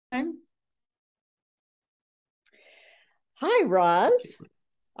Hi, Roz.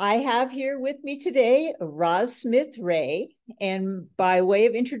 I have here with me today Roz Smith Rea. And by way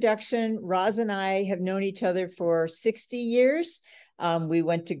of introduction, Roz and I have known each other for 60 years. We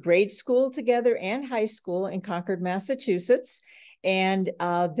went to grade school together and high school in Concord, Massachusetts. And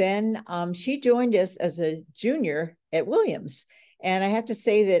then she joined us as a junior at Williams. And I have to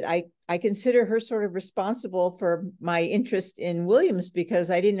say that I consider her sort of responsible for my interest in Williams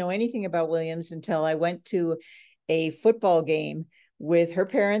because I didn't know anything about Williams until I went to a football game with her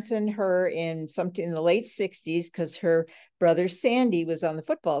parents and her in something in the late 60s because her brother Sandy was on the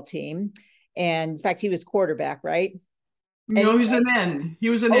football team. And in fact, he was quarterback, right? No, he's Anyway, an end. He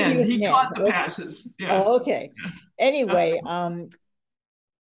was an oh, he end. was He an caught end. the Okay. passes. Yeah. Oh, okay. Anyway,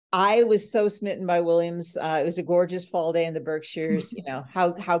 I was so smitten by Williams. It was a gorgeous fall day in the Berkshires. You know,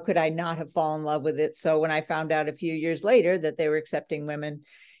 how could I not have fallen in love with it? So when I found out a few years later that they were accepting women,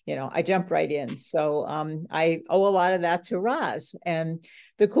 I jumped right in. So I owe a lot of that to Roz. And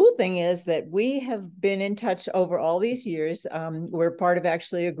the cool thing is that we have been in touch over all these years. We're part of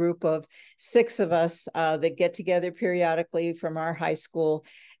actually a group of six of us that get together periodically from our high school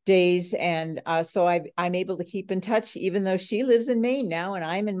days. And so I'm able to keep in touch, even though she lives in Maine now and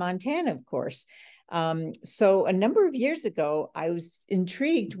I'm in Montana, of course. So a number of years ago, I was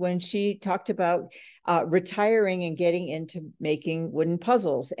intrigued when she talked about retiring and getting into making wooden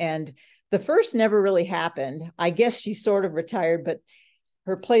puzzles. And the first never really happened. I guess she sort of retired, but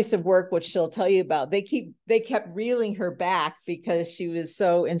her place of work, which she'll tell you about, they kept reeling her back because she was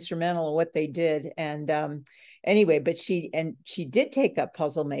so instrumental in what they did. And anyway, but she did take up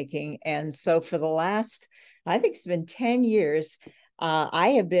puzzle making. And so for the last, I think it's been 10 years,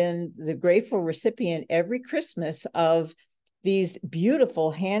 I have been the grateful recipient every Christmas of these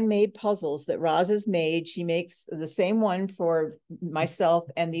beautiful handmade puzzles that Roz has made. She makes the same one for myself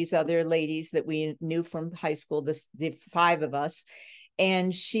and these other ladies that we knew from high school, the five of us.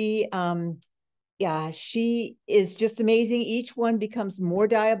 And she is just amazing. Each one becomes more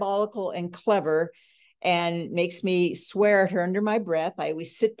diabolical and clever and makes me swear at her under my breath. I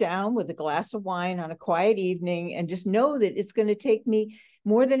always sit down with a glass of wine on a quiet evening and just know that it's going to take me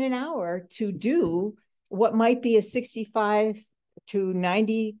more than an hour to do what might be a 65 to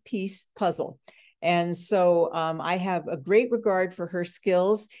 90 piece puzzle. And so I have a great regard for her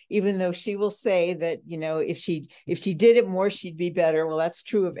skills, even though she will say that, if she did it more, she'd be better. Well, that's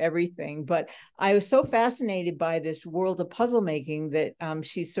true of everything. But I was so fascinated by this world of puzzle making that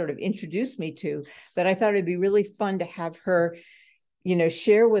she sort of introduced me to, that I thought it'd be really fun to have her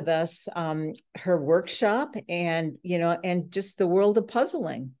share with us her workshop and just the world of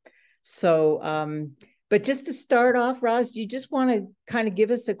puzzling. So but just to start off, Roz, do you just want to kind of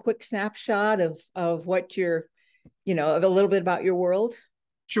give us a quick snapshot of what you're, of a little bit about your world?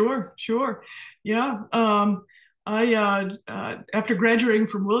 Sure, sure. Yeah. I After graduating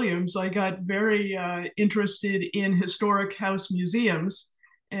from Williams, I got very interested in historic house museums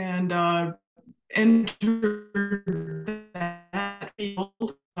and entered that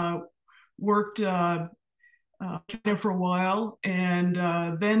field. Worked kind of for a while, and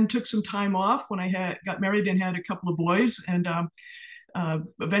then took some time off when I had got married and had a couple of boys. And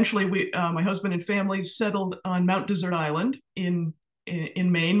eventually, my husband and family settled on Mount Desert Island in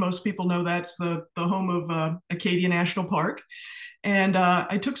Maine. Most people know that's the home of Acadia National Park. And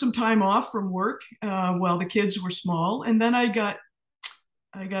I took some time off from work while the kids were small, and then I got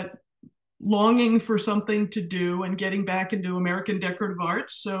longing for something to do and getting back into American decorative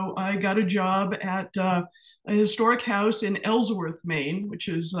arts. So I got a job at a historic house in Ellsworth, Maine, which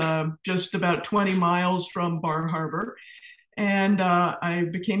is just about 20 miles from Bar Harbor. And I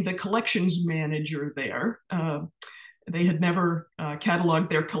became the collections manager there. They had never cataloged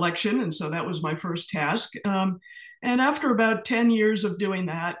their collection, and so that was my first task. And after about 10 years of doing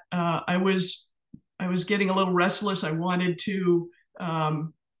that, I was getting a little restless. I wanted to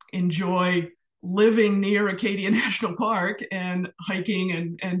enjoy living near Acadia National Park and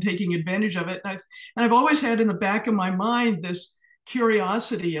hiking and taking advantage of it. And I've always had in the back of my mind this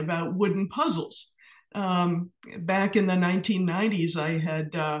curiosity about wooden puzzles. Back in the 1990s, I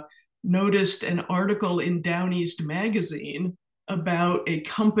had noticed an article in Down East magazine about a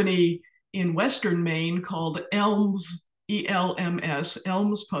company in Western Maine called Elms, ELMS,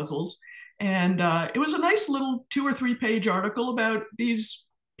 Elms Puzzles. And it was a nice little 2 or 3 page article about these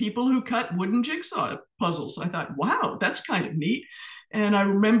people who cut wooden jigsaw puzzles. I thought, wow, that's kind of neat. And I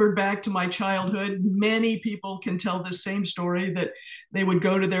remembered back to my childhood. Many people can tell the same story, that they would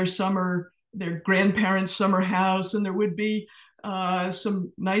go to their grandparents' summer house, and there would be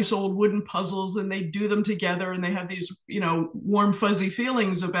some nice old wooden puzzles, and they do them together, and they have these, warm, fuzzy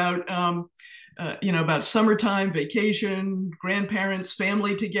feelings about about summertime, vacation, grandparents,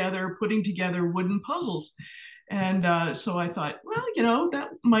 family together, putting together wooden puzzles. And so I thought, well, that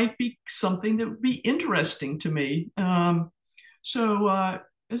might be something that would be interesting to me. So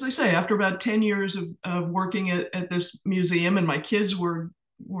as I say, after about 10 years of working at this museum, and my kids were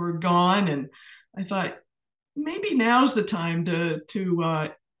gone, and I thought maybe now's the time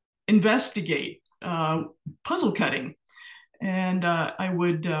to investigate puzzle cutting. And I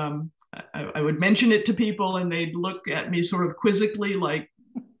would mention it to people, and they'd look at me sort of quizzically, like,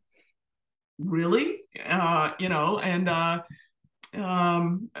 really, and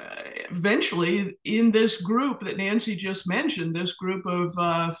eventually, in this group that Nancy just mentioned, this group of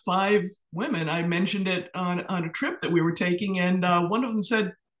 5 women, I mentioned it on a trip that we were taking, and one of them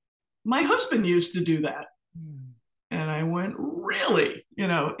said, my husband used to do that. And I went, really?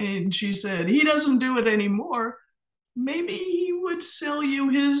 And she said, he doesn't do it anymore. Maybe he would sell you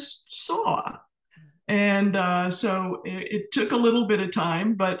his saw. And so it took a little bit of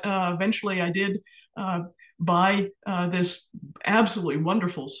time, but eventually I did buy this absolutely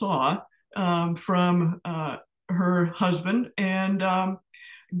wonderful saw from her husband, and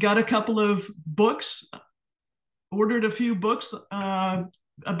got a couple of books, ordered a few books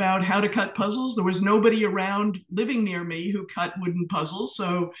about how to cut puzzles. There was nobody around living near me who cut wooden puzzles,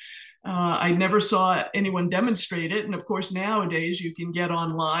 so I never saw anyone demonstrate it. And of course, nowadays you can get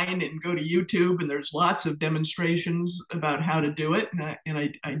online and go to YouTube, and there's lots of demonstrations about how to do it.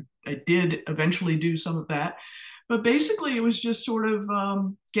 And I did eventually do some of that. But basically, it was just sort of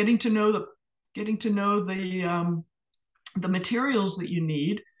getting to know the materials that you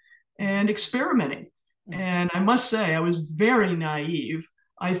need and experimenting. And I must say, I was very naive.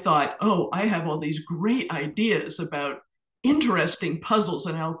 I thought, oh, I have all these great ideas about interesting puzzles,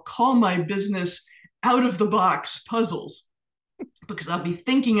 and I'll call my business Out of the Box Puzzles, because I'll be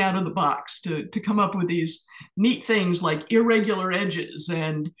thinking out of the box to come up with these neat things like irregular edges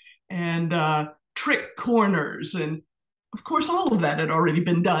and trick corners. And of course, all of that had already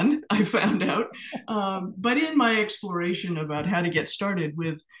been done, I found out. But in my exploration about how to get started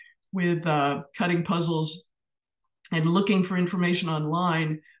with cutting puzzles and looking for information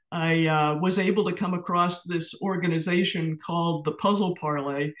online, I was able to come across this organization called the Puzzle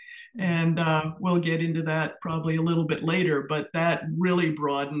Parlay, and we'll get into that probably a little bit later. But that really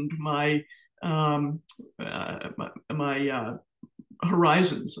broadened my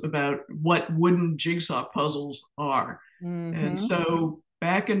horizons about what wooden jigsaw puzzles are. And so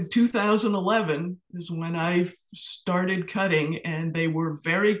back in 2011 is when I started cutting, and they were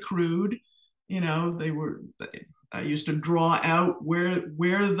very crude. I used to draw out where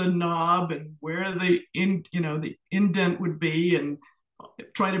the knob and where the indent would be, and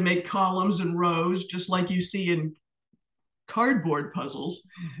try to make columns and rows just like you see in cardboard puzzles,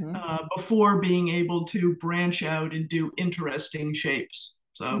 before being able to branch out and do interesting shapes.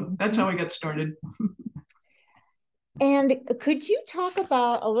 So that's how I got started. And could you talk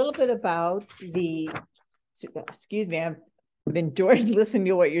a little bit about excuse me, I've enjoyed listening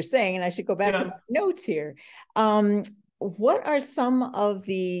to what you're saying, and I should go back to my notes here. What are some of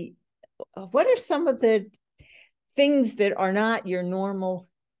the things that are not your normal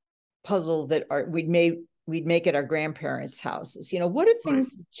puzzle that we'd make at our grandparents' houses? What have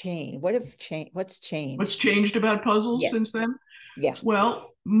things changed? What's changed? What's changed about puzzles since then? Yeah.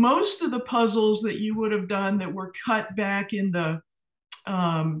 Well, most of the puzzles that you would have done that were cut back in the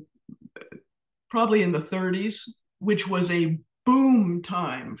probably in the 30s, which was a boom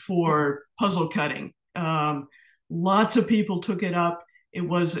time for puzzle cutting. Lots of people took it up. It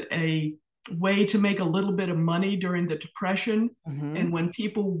was a way to make a little bit of money during the Depression. And when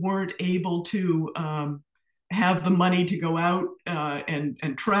people weren't able to have the money to go out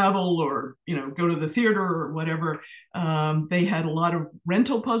and travel, or go to the theater or whatever, they had a lot of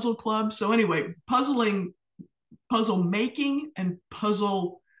rental puzzle clubs. So anyway, puzzle making and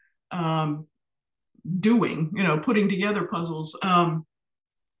puzzle doing, putting together puzzles,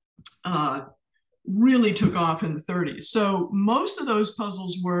 really took off in the 30s. So most of those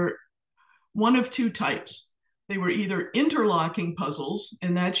puzzles were one of two types. They were either interlocking puzzles,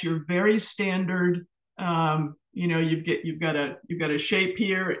 and that's your very standard. You've got a shape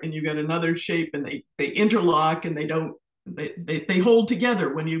here, and you've got another shape, and they interlock, and they hold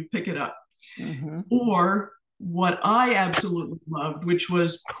together when you pick it up. Or what I absolutely loved, which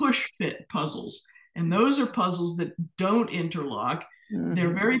was push fit puzzles. And those are puzzles that don't interlock.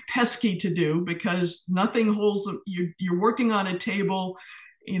 They're very pesky to do because nothing holds them. You're working on a table,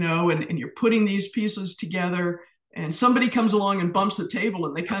 and you're putting these pieces together. and somebody comes along and bumps the table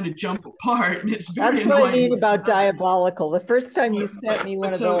and they kind of jump apart, and it's very That's what I annoying mean when it about does it. diabolical. The first time you sent me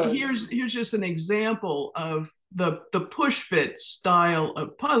one of So those. here's just an example of the push fit style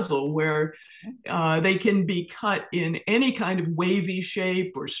of puzzle where they can be cut in any kind of wavy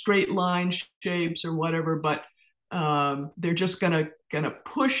shape or straight line shapes or whatever, but they're just gonna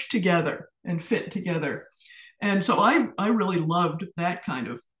push together and fit together. And so I really loved that kind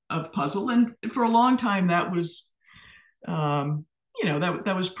of puzzle, and for a long time that was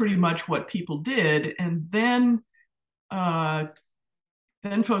that was pretty much what people did. And then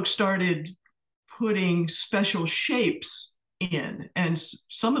folks started putting special shapes in, and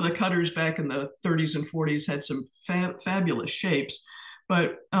some of the cutters back in the 30s and 40s had some fabulous shapes,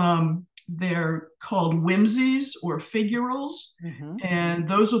 but they're called whimsies or figurals. Mm-hmm. And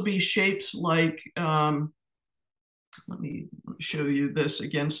those will be shapes like let me show you this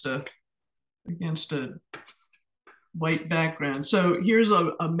against a white background. So here's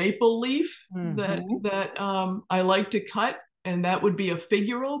a maple leaf. Mm-hmm. that I like to cut, and that would be a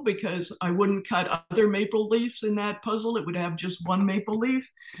figural because I wouldn't cut other maple leaves in that puzzle. It would have just one maple leaf.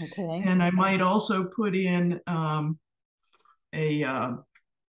 Okay. And I might also put in a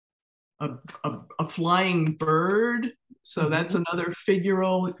flying bird. So mm-hmm. that's another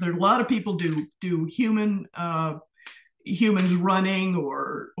figural. There are a lot of people do humans running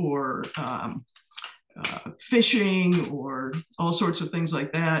or fishing or all sorts of things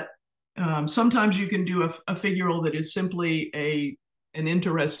like that. Sometimes you can do a figural that is simply an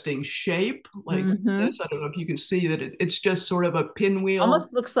interesting shape like mm-hmm. this. I don't know if you can see that it's just sort of a pinwheel.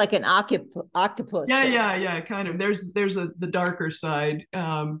 Almost looks like an octopus. Yeah, kind of. There's the darker side.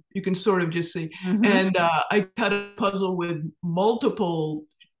 You can sort of just see. Mm-hmm. And I cut a puzzle with multiple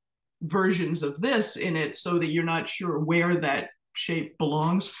versions of this in it so that you're not sure where that shape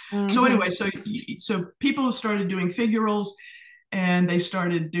belongs. Mm-hmm. So anyway, so people started doing figurals, and they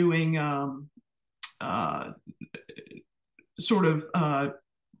started doing sort of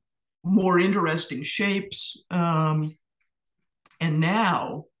more interesting shapes. And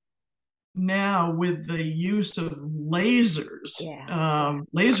now with the use of lasers,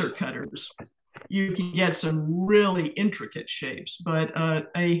 laser cutters, you can get some really intricate shapes. But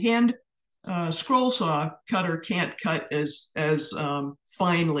a hand scroll saw cutter can't cut as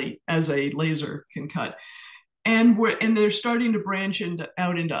finely as a laser can cut. And they're starting to branch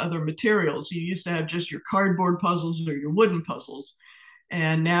out into other materials. You used to have just your cardboard puzzles or your wooden puzzles,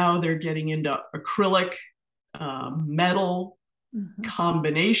 and now they're getting into acrylic, metal, mm-hmm.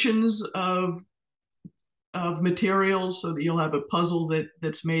 combinations of materials, so that you'll have a puzzle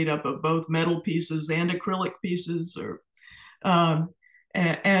that's made up of both metal pieces and acrylic pieces. Or and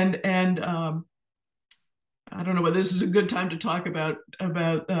I don't know whether this is a good time to talk about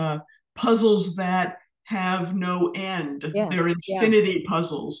puzzles that have no end. Yeah, they're infinity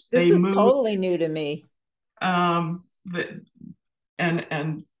puzzles. This is totally new to me. And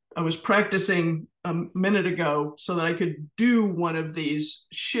I was practicing a minute ago so that I could do one of these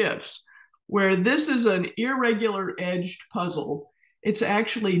shifts, where this is an irregular edged puzzle. It's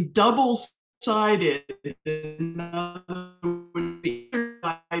actually double-sided. In other words, the other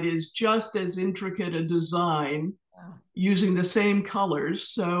side is just as intricate a design, using the same colors.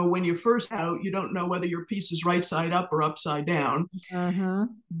 So when you first out, you don't know whether your piece is right side up or upside down. Mm-hmm.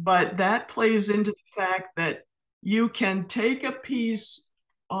 But that plays into the fact that you can take a piece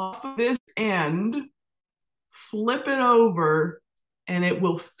off of this end, flip it over, and it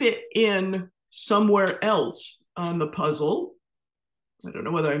will fit in somewhere else on the puzzle. I don't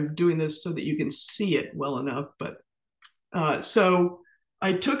know whether I'm doing this so that you can see it well enough, but so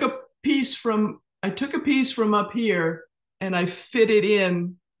I took a piece from up here and I fit it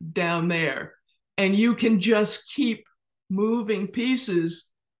in down there. And you can just keep moving pieces,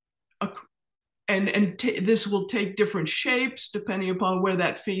 and this will take different shapes depending upon where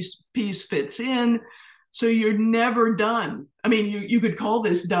that piece fits in. So you're never done. I mean, you could call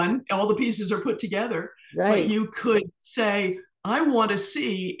this done. All the pieces are put together, right? But you could say, I want to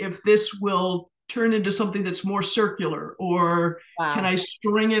see if this will turn into something that's more circular, or can I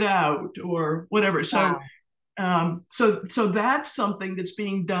string it out, or whatever. So, so that's something that's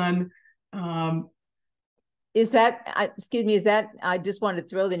being done. Is that, excuse me, is that, I just want to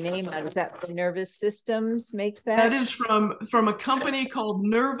throw the name out. Is that for Nervous Systems makes that? That is from a company called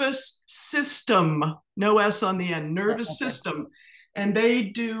Nervous System, no S on the end, Nervous System. And they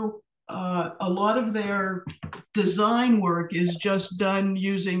do a lot of their design work is just done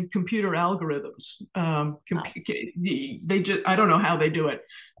using computer algorithms. They just, I don't know how they do it,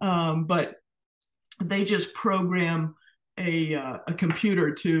 but they just program a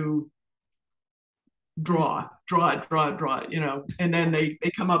computer to draw, and then they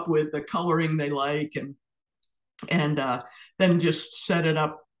come up with the coloring they like, and then just set it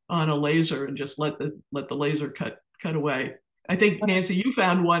up on a laser and just let the laser cut away. I think, Nancy, you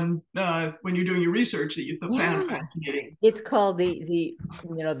found one when you're doing your research that you found Yeah. fascinating. It's called the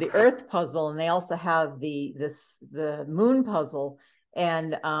Earth puzzle, and they also have the Moon puzzle.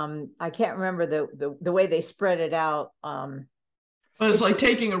 And I can't remember the way they spread it out. But it's like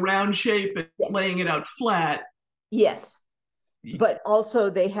taking a round shape and Yes. laying it out flat. Yes. But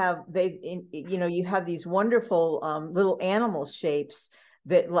also you have these wonderful little animal shapes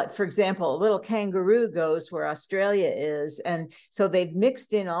that, like, for example, a little kangaroo goes where Australia is. And so they've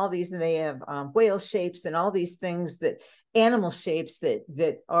mixed in all these, and they have whale shapes and all these things, that animal shapes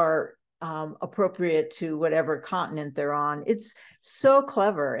that are appropriate to whatever continent they're on. It's so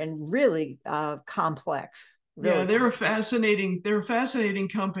clever and really complex. Really. Yeah, they're a fascinating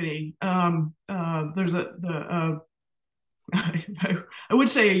company. I would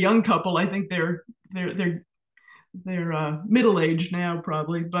say a young couple. I think they're middle-aged now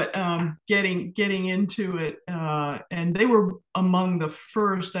probably, but getting into it, and they were among the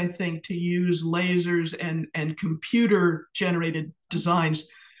first, I think, to use lasers and computer generated designs.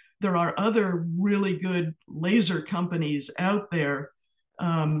 There are other really good laser companies out there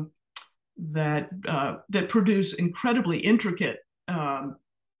that produce incredibly intricate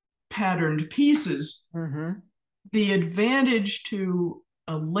patterned pieces. Mm-hmm. The advantage to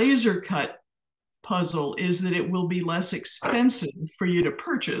a laser cut puzzle is that it will be less expensive for you to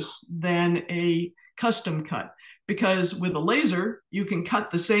purchase than a custom cut, because with a laser you can cut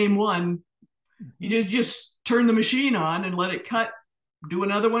the same one. You just turn the machine on and let it cut, do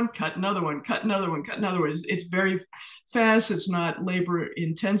another one, cut another one, cut another one, cut another one. It's very fast. It's not labor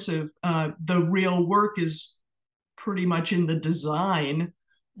intensive. The real work is pretty much in the design,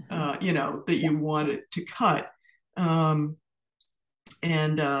 that you want it to cut. And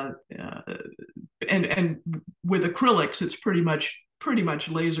with acrylics, it's pretty much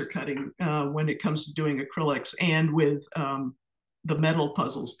laser cutting when it comes to doing acrylics, and with the metal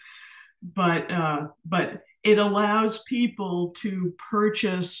puzzles. But it allows people to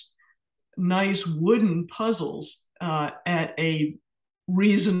purchase nice wooden puzzles at a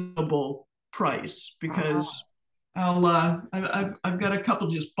reasonable price, because I've got a couple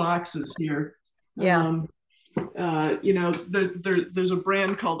just boxes here. Yeah. There's a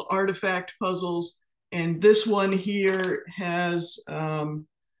brand called Artifact Puzzles, and this one here has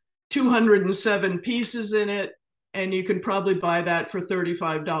 207 pieces in it, and you can probably buy that for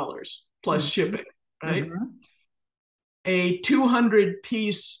 $35 plus shipping, right? Mm-hmm. A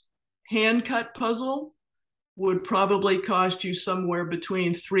 200-piece hand-cut puzzle would probably cost you somewhere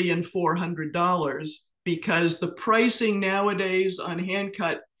between $300 and $400, because the pricing nowadays on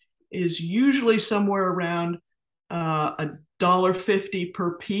hand-cut is usually somewhere around $1.50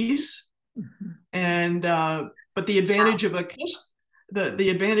 per piece. Mm-hmm. And but the advantage of the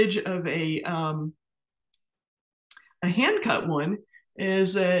advantage of a hand cut one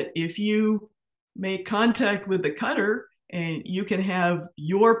is that if you make contact with the cutter, and you can have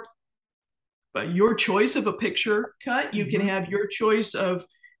your choice of a picture cut, you can have your choice of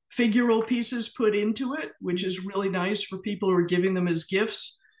figural pieces put into it, which is really nice for people who are giving them as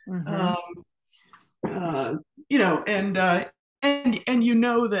gifts. Mm-hmm.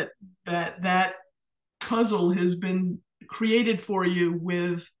 That puzzle has been created for you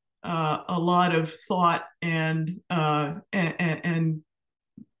with a lot of thought and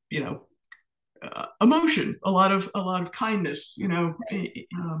emotion, a lot of kindness,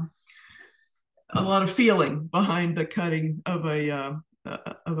 a lot of feeling behind the cutting of a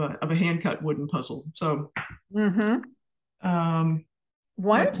hand cut wooden puzzle. So,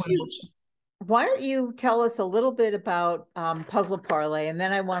 why don't you tell us a little bit about Puzzle Parlay, and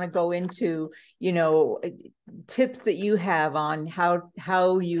then I want to go into tips that you have on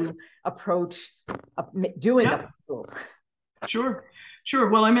how you approach doing a puzzle. Sure.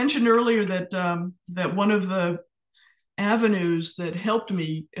 Well, I mentioned earlier that one of the avenues that helped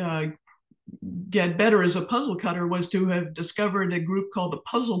me get better as a puzzle cutter was to have discovered a group called the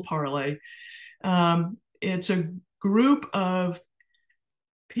Puzzle Parlay. It's a group of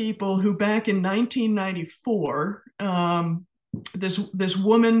people who, back in 1994, this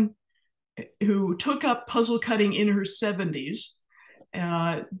woman who took up puzzle cutting in her 70s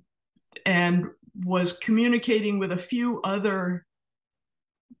and was communicating with a few other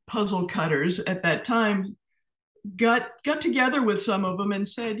puzzle cutters at that time, got together with some of them and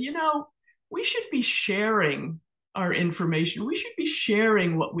said, we should be sharing our information. We should be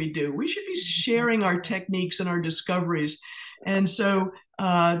sharing what we do. We should be sharing our techniques and our discoveries. And so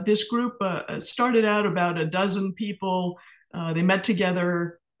This group started out about a dozen people. They met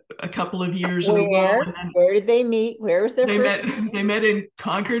together a couple of years in a row, and then Where did they meet? Where was their they first met. meeting? They met in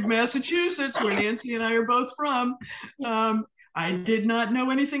Concord, Massachusetts, where Nancy and I are both from. I did not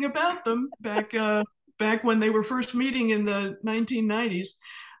know anything about them back when they were first meeting in the 1990s.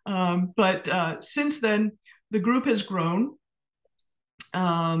 But since then, the group has grown,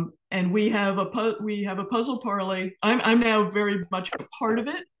 and we have a puzzle parlay. I'm now very much a part of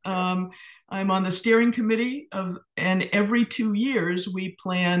it. I'm on the steering committee and every 2 years we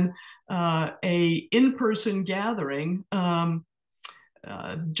plan a in-person gathering.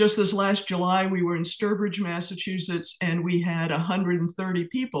 Just this last July, we were in Sturbridge, Massachusetts, and we had 130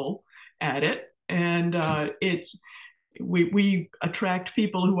 people at it. And we attract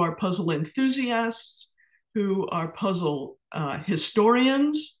people who are puzzle enthusiasts, who are puzzle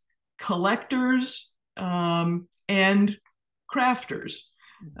historians, collectors, and crafters.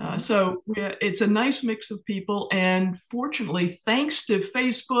 So it's a nice mix of people. And fortunately, thanks to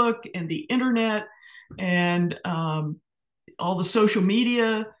Facebook and the internet and all the social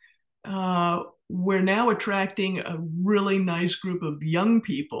media, we're now attracting a really nice group of young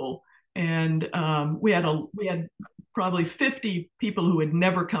people. And we had probably 50 people who had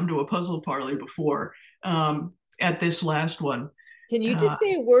never come to a puzzle parley before at this last one. Can you just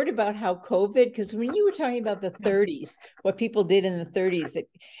say a word about how COVID, because when you were talking about the 30s, what people did in the 30s, that,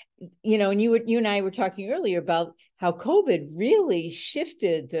 you know, and you and I were talking earlier about how COVID really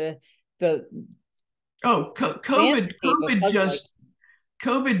shifted the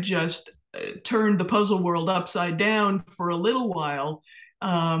COVID just turned the puzzle world upside down for a little while,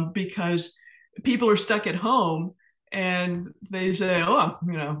 because people are stuck at home and they say, oh,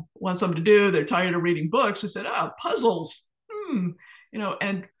 you know, want something to do. They're tired of reading books. They said, oh, puzzles. You know,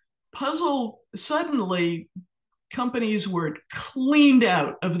 and puzzle, suddenly companies were cleaned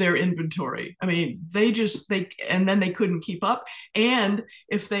out of their inventory. I mean, and then they couldn't keep up. And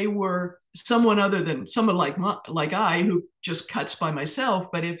if they were someone other than someone like I, who just cuts by myself,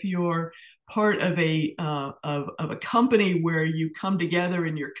 but if you're part of a company where you come together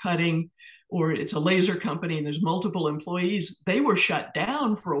and you're cutting, or it's a laser company and there's multiple employees, they were shut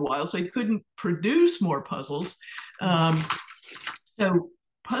down for a while, so they couldn't produce more puzzles.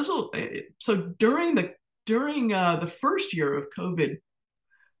 So during the first year of COVID,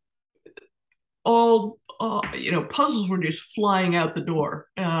 all puzzles were just flying out the door.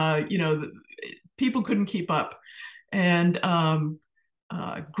 People couldn't keep up, and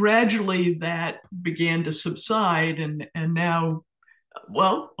gradually that began to subside, and now,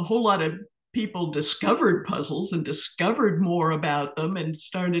 well, a whole lot of people discovered puzzles and discovered more about them and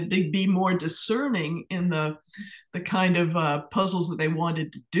started to be more discerning in the kind of puzzles that they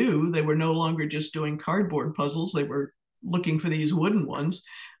wanted to do. They were no longer just doing cardboard puzzles. They were looking for these wooden ones.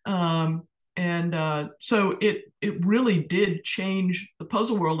 So it really did change the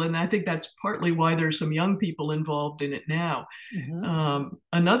puzzle world. And I think that's partly why there's some young people involved in it now.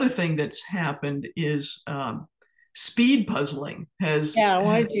 Another thing that's happened is speed puzzling has I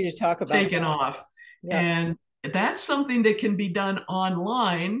wanted you to talk about taken off. And that's something that can be done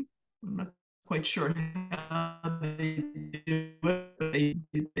online. I'm not quite sure how they do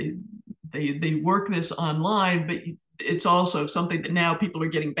it, but they work this online, but it's also something that now people are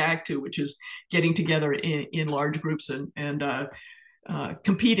getting back to, which is getting together in large groups and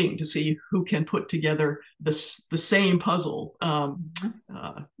competing to see who can put together the same puzzle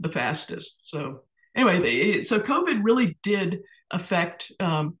the fastest. So anyway, so COVID really did affect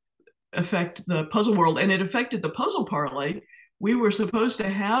the puzzle world, and it affected the puzzle parlay. We were supposed to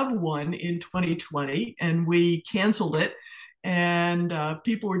have one in 2020, and we canceled it, and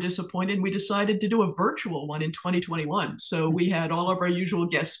people were disappointed. We decided to do a virtual one in 2021. So we had all of our usual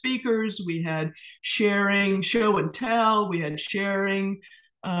guest speakers. We had sharing, show and tell. We had sharing,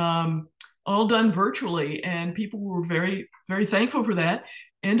 all done virtually, and people were very, very thankful for that.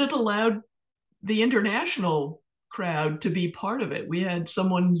 And it allowed the international crowd to be part of it. We had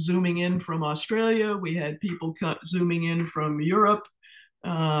someone zooming in from Australia. We had people zooming in from Europe,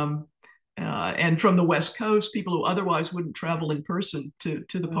 and from the West Coast, people who otherwise wouldn't travel in person to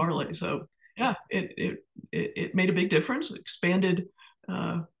the parlay. So yeah, it made a big difference. It expanded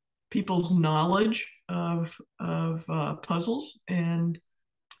people's knowledge of puzzles, and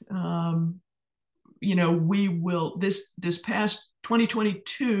we will this past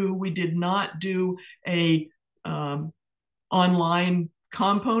 2022, we did not do a online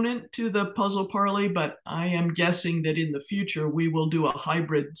component to the puzzle parlay, but I am guessing that in the future we will do a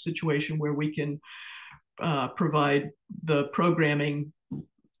hybrid situation where we can provide the programming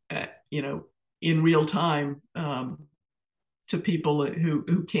in real time to people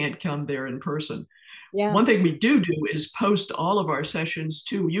who can't come there in person. Yeah. One thing we do is post all of our sessions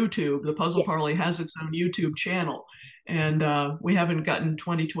to YouTube. The Puzzle Yeah. Parlay has its own YouTube channel, and we haven't gotten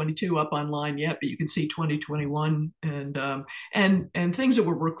 2022 up online yet, but you can see 2021 and things that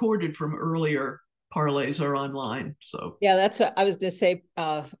were recorded from earlier parlays are online. So yeah, that's what I was going to say.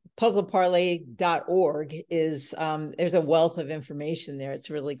 Puzzleparlay.org is there's a wealth of information there. It's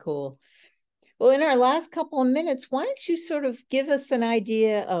really cool. Well, in our last couple of minutes, why don't you sort of give us an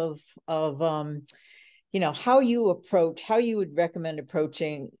idea of how you would recommend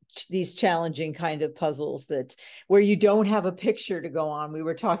approaching these challenging kind of puzzles where you don't have a picture to go on. We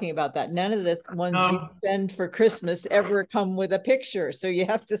were talking about that. None of the ones you send for Christmas ever come with a picture. So you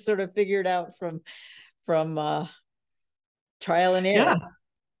have to sort of figure it out from trial and error.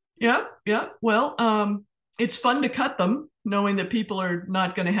 Yeah. Well, it's fun to cut them, knowing that people are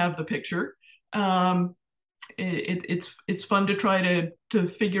not going to have the picture. It's fun to try to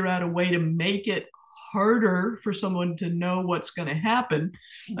figure out a way to make it harder for someone to know what's going to happen.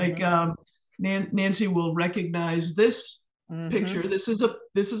 Like Nancy will recognize this picture. This is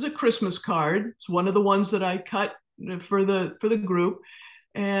a Christmas card. It's one of the ones that I cut for the group,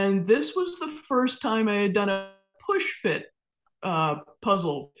 and this was the first time I had done a push fit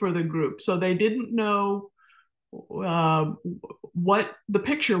puzzle for the group, so they didn't know what the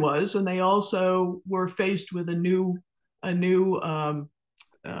picture was, and they also were faced with a new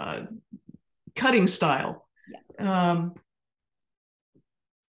cutting style. Yeah.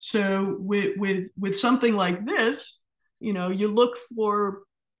 So with something like this, you look for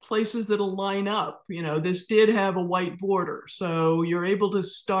places that'll line up. This did have a white border, so you're able to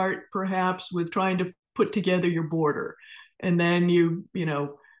start perhaps with trying to put together your border, and then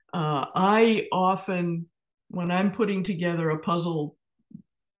I often, when I'm putting together a puzzle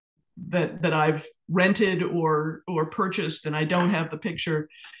that I've rented or purchased and I don't have the picture,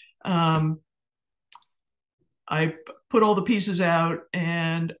 I put all the pieces out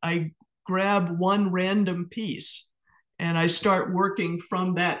and I grab one random piece and I start working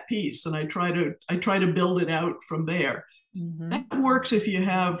from that piece, and I try to build it out from there. That works if you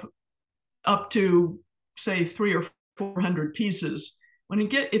have up to, say, 300 or 400 pieces.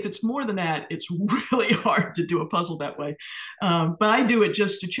 If it's more than that, it's really hard to do a puzzle that way. But I do it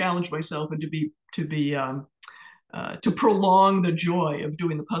just to challenge myself and to prolong the joy of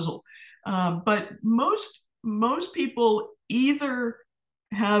doing the puzzle. But most people either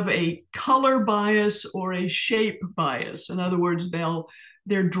have a color bias or a shape bias. In other words,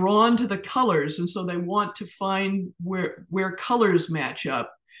 they're drawn to the colors, and so they want to find where colors match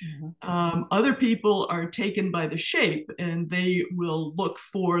up. Other people are taken by the shape, and they will look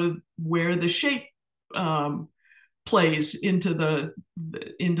for where the shape plays into the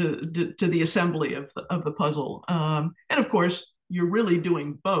assembly of the puzzle. And of course, you're really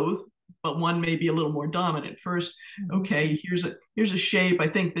doing both, but one may be a little more dominant. First, okay, here's a shape. I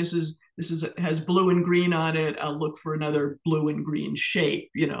think this has blue and green on it. I'll look for another blue and green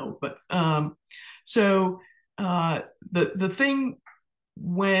shape. But the thing,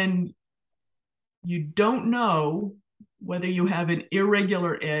 when you don't know whether you have an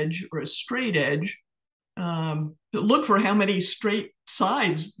irregular edge or a straight edge, look for how many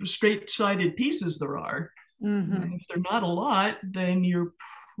straight-sided pieces there are. And if they're not a lot, then you're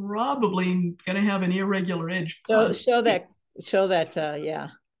probably going to have an irregular edge. Show that. Yeah.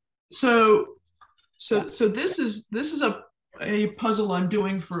 So this is a puzzle I'm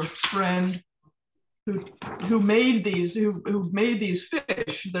doing for a friend who made these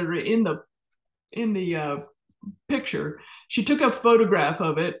fish that are in the picture. She took a photograph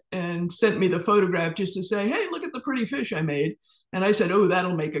of it and sent me the photograph just to say, hey, look at the pretty fish I made. And I said, oh,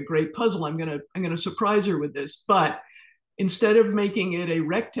 that'll make a great puzzle. I'm gonna surprise her with this. But instead of making it a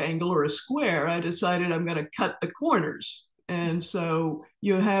rectangle or a square, I decided I'm gonna cut the corners. And so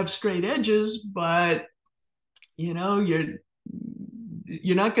you have straight edges, but you're not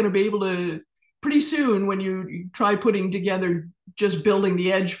going to be able to. Pretty soon, when you try putting together just building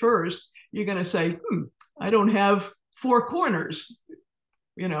the edge first, you're going to say, I don't have 4 corners.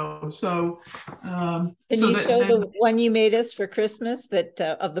 So. Can you show the one you made us for Christmas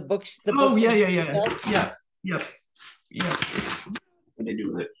of the books? Yeah. What did I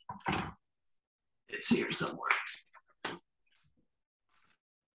do with it? It's here somewhere.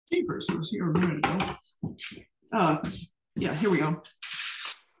 Jeepers, it was here a minute ago. Yeah, here we go.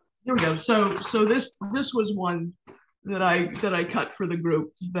 Here we go. So this was one that I cut for the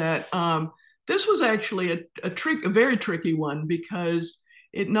group. That this was actually a very tricky one, because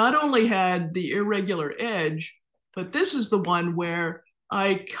it not only had the irregular edge, but this is the one where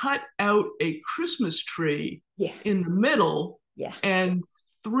I cut out a Christmas tree in the middle Yeah. and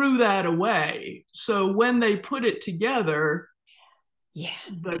threw that away. So when they put it together, Yeah.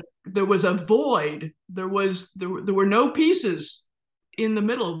 there was a void. There were no pieces in the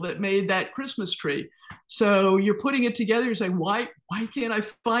middle that made that Christmas tree. So you're putting it together. You say, why can't I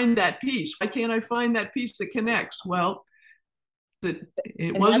find that piece? Why can't I find that piece that connects? Well, it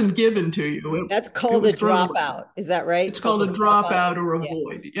And wasn't given to you. that's It called a was thrown away. dropout. Is that right? It's It's called called a a dropout. dropout or a Yeah.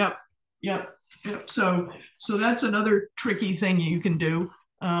 void. Yep, yep, yep. So that's another tricky thing you can do.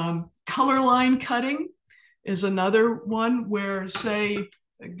 Color line cutting is another one where, say,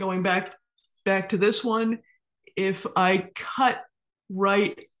 going back to this one, if I cut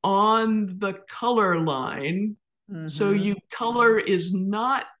right on the color line, so color is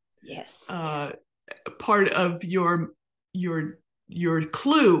not yes part of your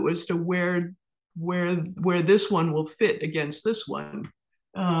clue as to where this one will fit against this one.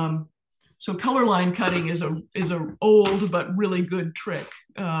 So color line cutting is a old but really good trick.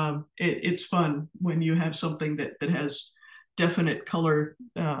 It's fun when you have something that has definite color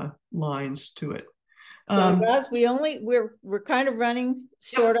lines to it. So Roz, we're kind of running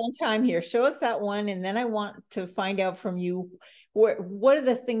short on time here. Show us that one, and then I want to find out from you what are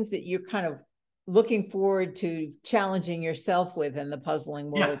the things that you're kind of looking forward to challenging yourself with in the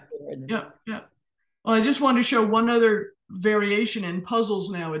puzzling world. Yeah. Well, I just wanted to show one other variation in puzzles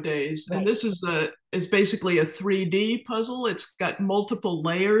nowadays, and this is basically a 3D puzzle. It's got multiple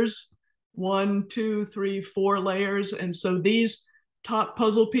layers, 1, 2, 3, 4 layers, and so these top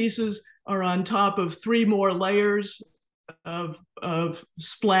puzzle pieces are on top of 3 more layers of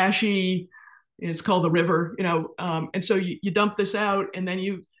splashy. It's called the river, and so you dump this out, and then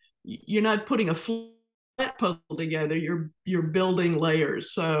you're not putting a flat puzzle together. You're building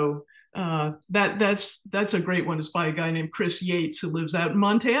layers. So that's a great one. It's by a guy named Chris Yates, who lives out in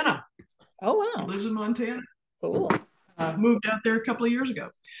Montana. Oh wow! He lives in Montana. Cool. Moved out there a couple of years ago.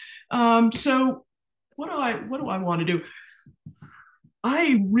 So what do I want to do?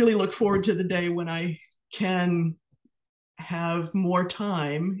 I really look forward to the day when I can have more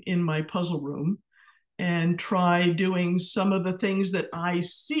time in my puzzle room and try doing some of the things that I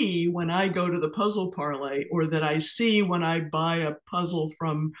see when I go to the puzzle parlay, or that I see when I buy a puzzle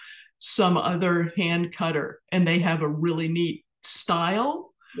from some other hand cutter and they have a really neat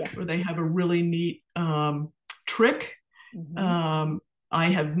style, or they have a really neat trick. I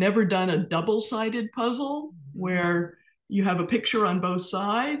have never done a double-sided puzzle where you have a picture on both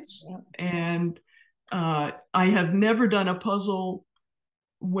sides. And I have never done a puzzle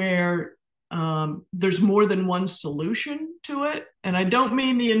where there's more than one solution to it. And I don't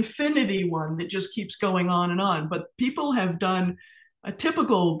mean the infinity one that just keeps going on and on, but people have done a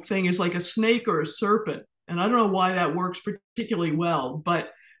typical thing is like a snake or a serpent. And I don't know why that works particularly well,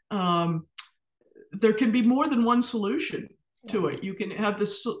 but there can be more than one solution to it. You can have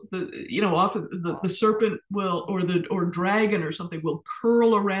often the serpent will, or dragon or something will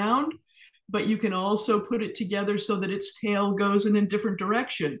curl around, but you can also put it together so that its tail goes in a different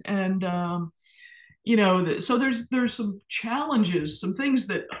direction. And so there's some challenges, some things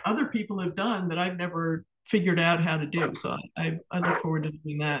that other people have done that I've never figured out how to do. So I look forward to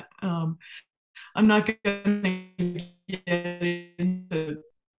doing that. I'm not going to get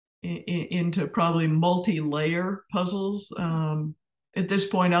into probably multi-layer puzzles. At this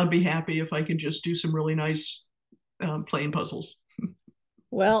point, I'll be happy if I can just do some really nice plain puzzles.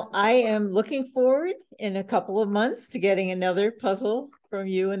 Well, I am looking forward in a couple of months to getting another puzzle from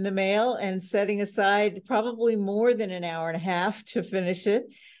you in the mail and setting aside probably more than an hour and a half to finish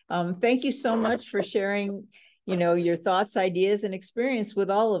it. Thank you so much for sharing, your thoughts, ideas, and experience with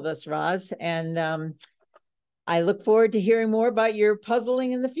all of us, Roz. And I look forward to hearing more about your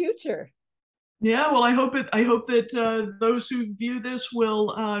puzzling in the future. Yeah, well, I hope that those who view this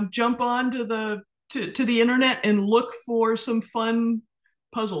will jump on to the internet and look for some fun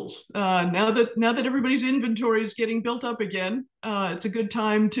puzzles. Now that everybody's inventory is getting built up again, it's a good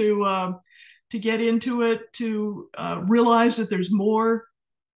time to get into it, to realize that there's more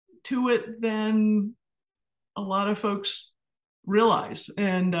to it than a lot of folks realize,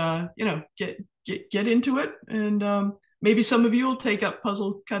 and get into it, and maybe some of you will take up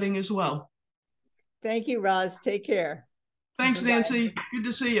puzzle cutting as well. Thank you, Roz. Take care. Thanks, Nancy. Good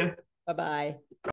to see you. Bye-bye.